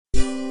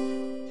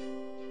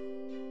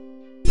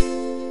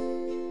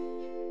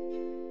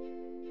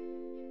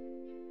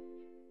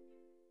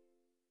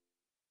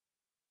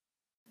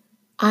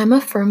I'm a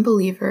firm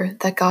believer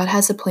that God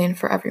has a plan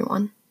for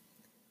everyone.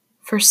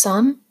 For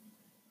some,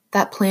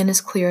 that plan is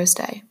clear as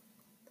day,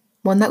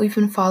 one that we've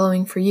been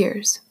following for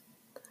years.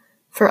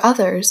 For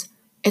others,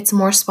 it's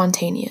more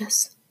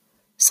spontaneous.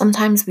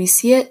 Sometimes we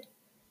see it,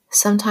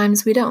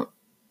 sometimes we don't.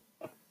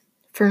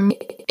 For me,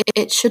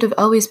 it should have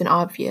always been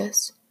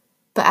obvious.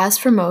 But as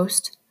for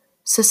most,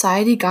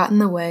 society got in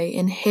the way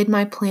and hid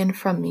my plan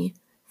from me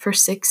for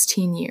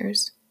 16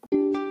 years.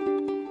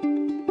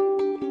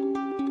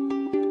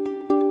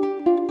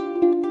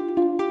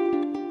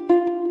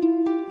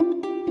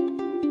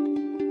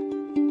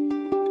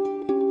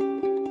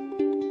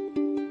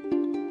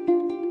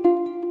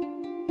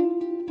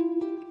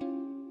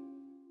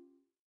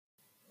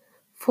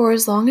 For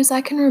as long as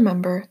I can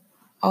remember,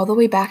 all the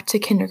way back to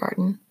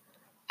kindergarten,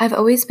 I've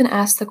always been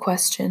asked the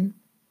question,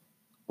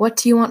 what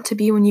do you want to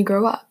be when you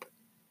grow up?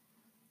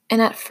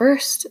 And at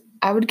first,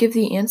 I would give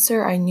the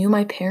answer I knew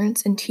my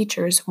parents and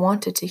teachers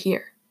wanted to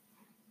hear.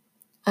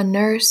 A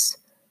nurse,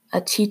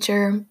 a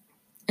teacher,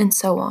 and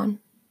so on.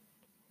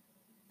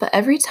 But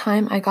every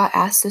time I got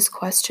asked this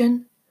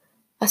question,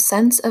 a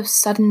sense of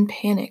sudden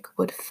panic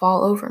would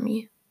fall over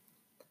me.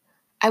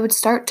 I would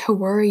start to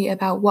worry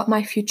about what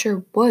my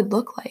future would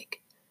look like,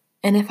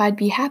 and if I'd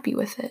be happy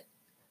with it.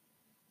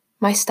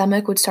 My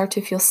stomach would start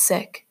to feel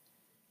sick,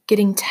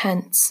 getting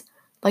tense,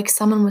 like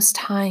someone was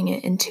tying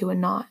it into a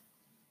knot.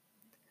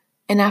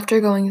 And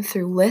after going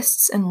through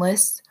lists and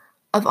lists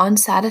of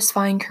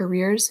unsatisfying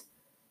careers,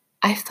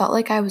 I felt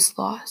like I was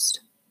lost.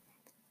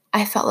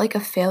 I felt like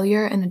a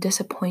failure and a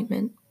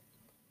disappointment.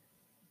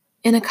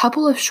 In a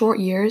couple of short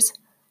years,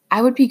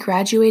 I would be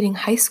graduating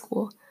high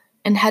school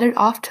and headed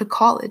off to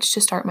college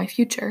to start my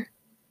future.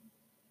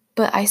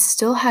 But I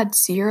still had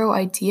zero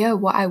idea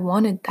what I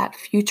wanted that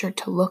future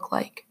to look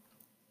like.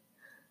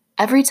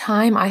 Every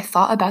time I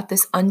thought about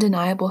this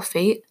undeniable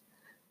fate,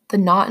 the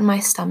knot in my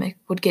stomach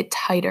would get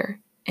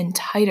tighter and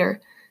tighter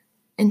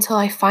until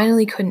I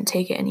finally couldn't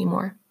take it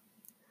anymore.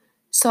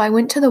 So I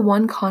went to the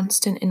one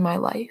constant in my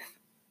life,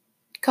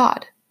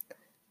 God,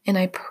 and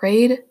I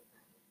prayed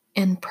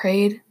and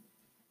prayed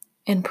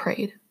and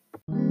prayed.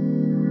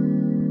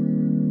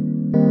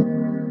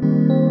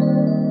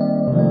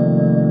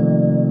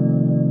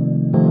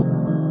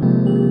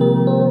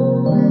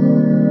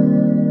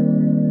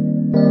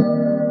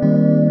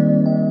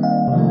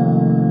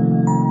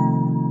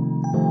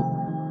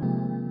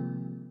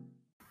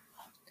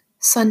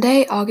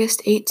 Sunday,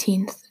 August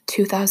 18th,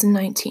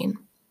 2019,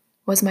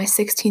 was my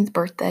 16th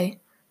birthday,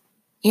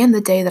 and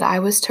the day that I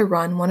was to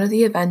run one of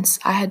the events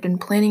I had been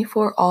planning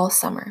for all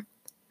summer.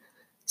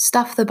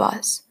 Stuff the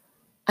Bus,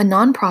 a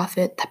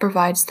nonprofit that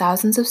provides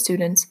thousands of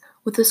students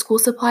with the school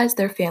supplies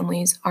their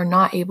families are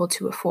not able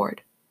to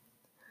afford.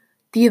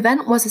 The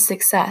event was a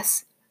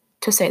success,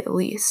 to say the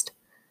least,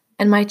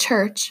 and my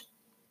church,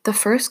 the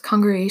First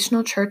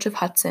Congregational Church of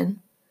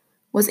Hudson,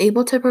 was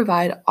able to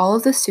provide all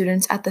of the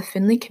students at the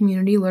Finley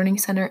Community Learning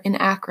Center in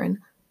Akron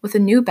with a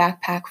new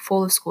backpack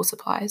full of school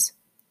supplies.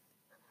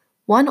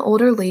 One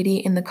older lady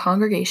in the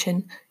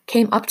congregation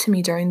came up to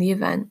me during the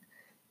event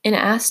and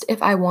asked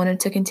if I wanted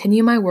to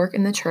continue my work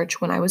in the church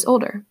when I was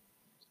older.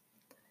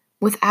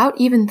 Without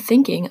even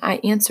thinking, I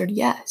answered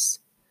yes.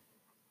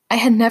 I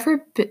had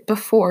never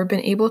before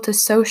been able to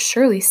so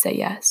surely say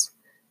yes,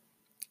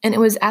 and it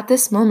was at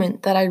this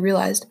moment that I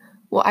realized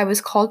what I was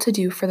called to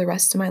do for the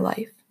rest of my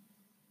life.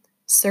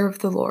 Serve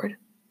the Lord.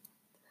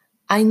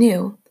 I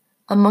knew,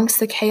 amongst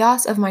the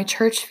chaos of my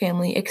church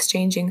family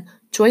exchanging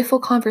joyful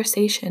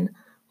conversation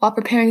while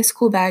preparing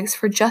school bags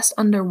for just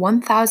under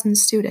 1,000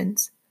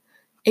 students,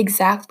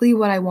 exactly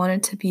what I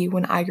wanted to be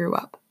when I grew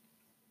up.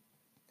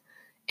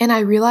 And I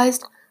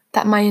realized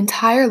that my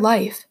entire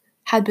life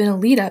had been a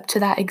lead up to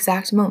that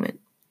exact moment.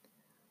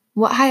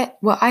 What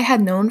I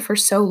had known for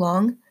so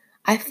long,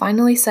 I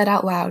finally said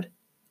out loud,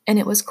 and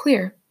it was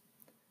clear.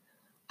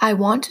 I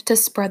want to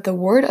spread the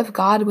word of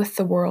God with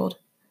the world,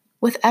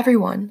 with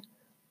everyone,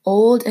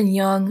 old and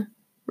young,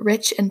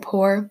 rich and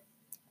poor,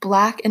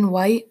 black and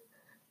white.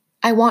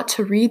 I want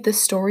to read the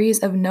stories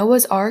of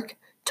Noah's Ark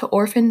to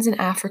orphans in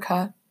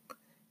Africa,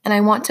 and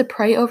I want to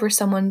pray over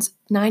someone's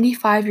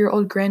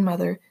 95-year-old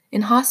grandmother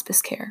in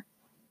hospice care.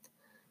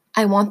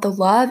 I want the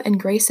love and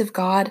grace of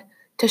God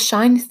to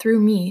shine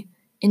through me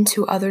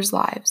into others'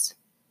 lives.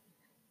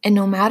 And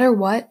no matter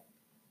what,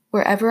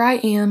 wherever I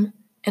am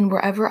and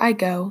wherever I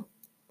go,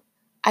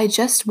 I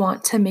just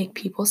want to make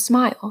people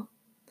smile.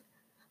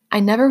 I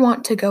never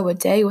want to go a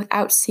day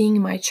without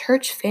seeing my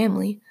church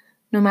family,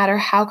 no matter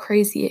how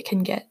crazy it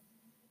can get.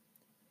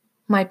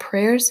 My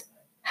prayers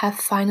have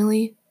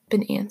finally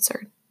been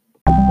answered.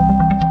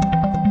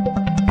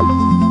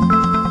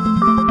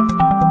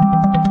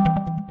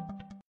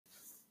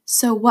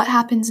 So what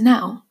happens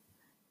now?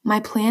 My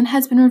plan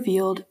has been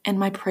revealed and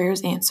my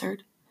prayers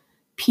answered.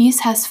 Peace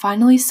has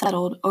finally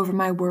settled over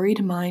my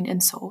worried mind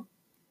and soul.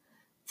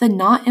 The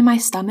knot in my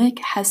stomach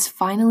has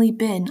finally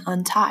been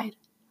untied.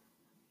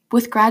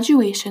 With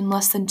graduation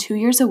less than 2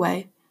 years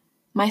away,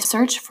 my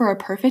search for a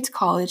perfect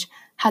college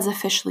has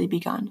officially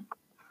begun.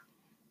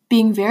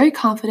 Being very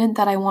confident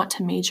that I want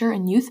to major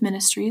in youth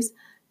ministries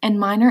and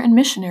minor and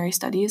missionary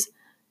studies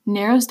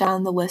narrows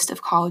down the list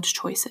of college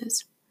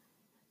choices.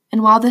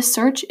 And while this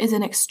search is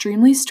an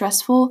extremely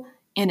stressful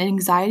and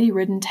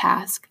anxiety-ridden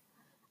task,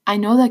 I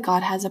know that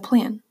God has a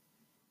plan.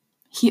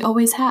 He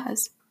always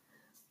has.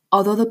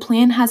 Although the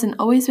plan hasn't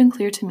always been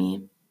clear to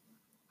me,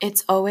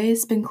 it's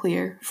always been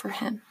clear for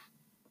Him.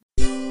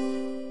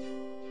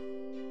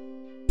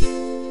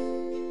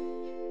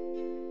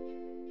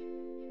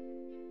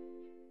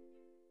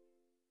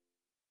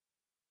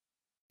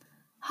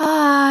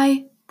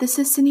 Hi, this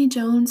is Sydney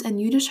Jones, and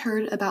you just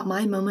heard about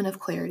my moment of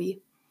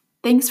clarity.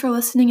 Thanks for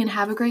listening and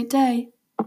have a great day.